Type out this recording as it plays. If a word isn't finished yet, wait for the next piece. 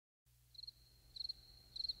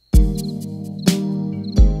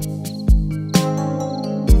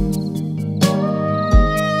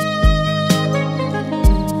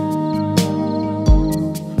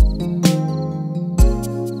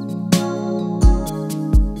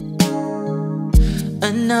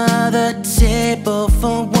Another table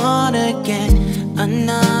for one again.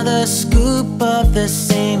 Another scoop of the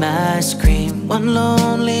same ice cream. One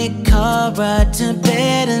lonely car ride to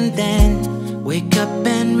bed and then wake up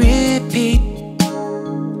and repeat.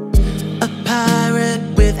 A pirate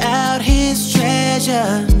without his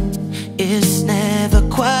treasure is never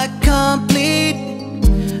quite complete.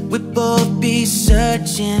 We'll both be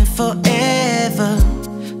searching forever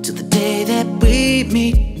till the day that we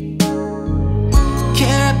meet.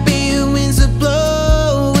 Caribbean winds are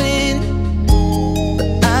blowing,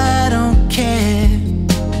 but I don't care.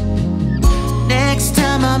 Next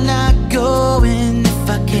time I'm not going if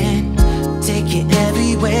I can't take it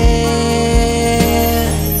everywhere.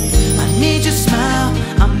 I need your smile,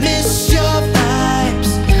 I miss your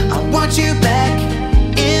vibes. I want you back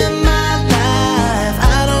in my life.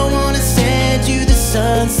 I don't wanna send you the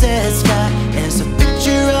sunset sky as a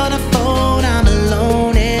picture on a phone. I'm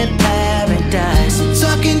alone in paradise,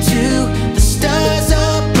 talking to the stars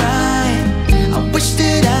all bright. I wish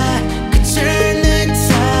that I could turn the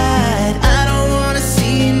tide. I don't wanna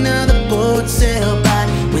see another boat sail by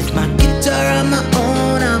with my guitar on my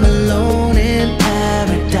own. I'm alone in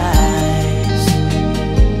paradise.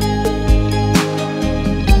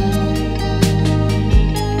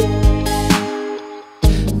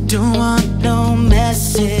 Don't want no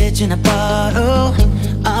message in a bottle.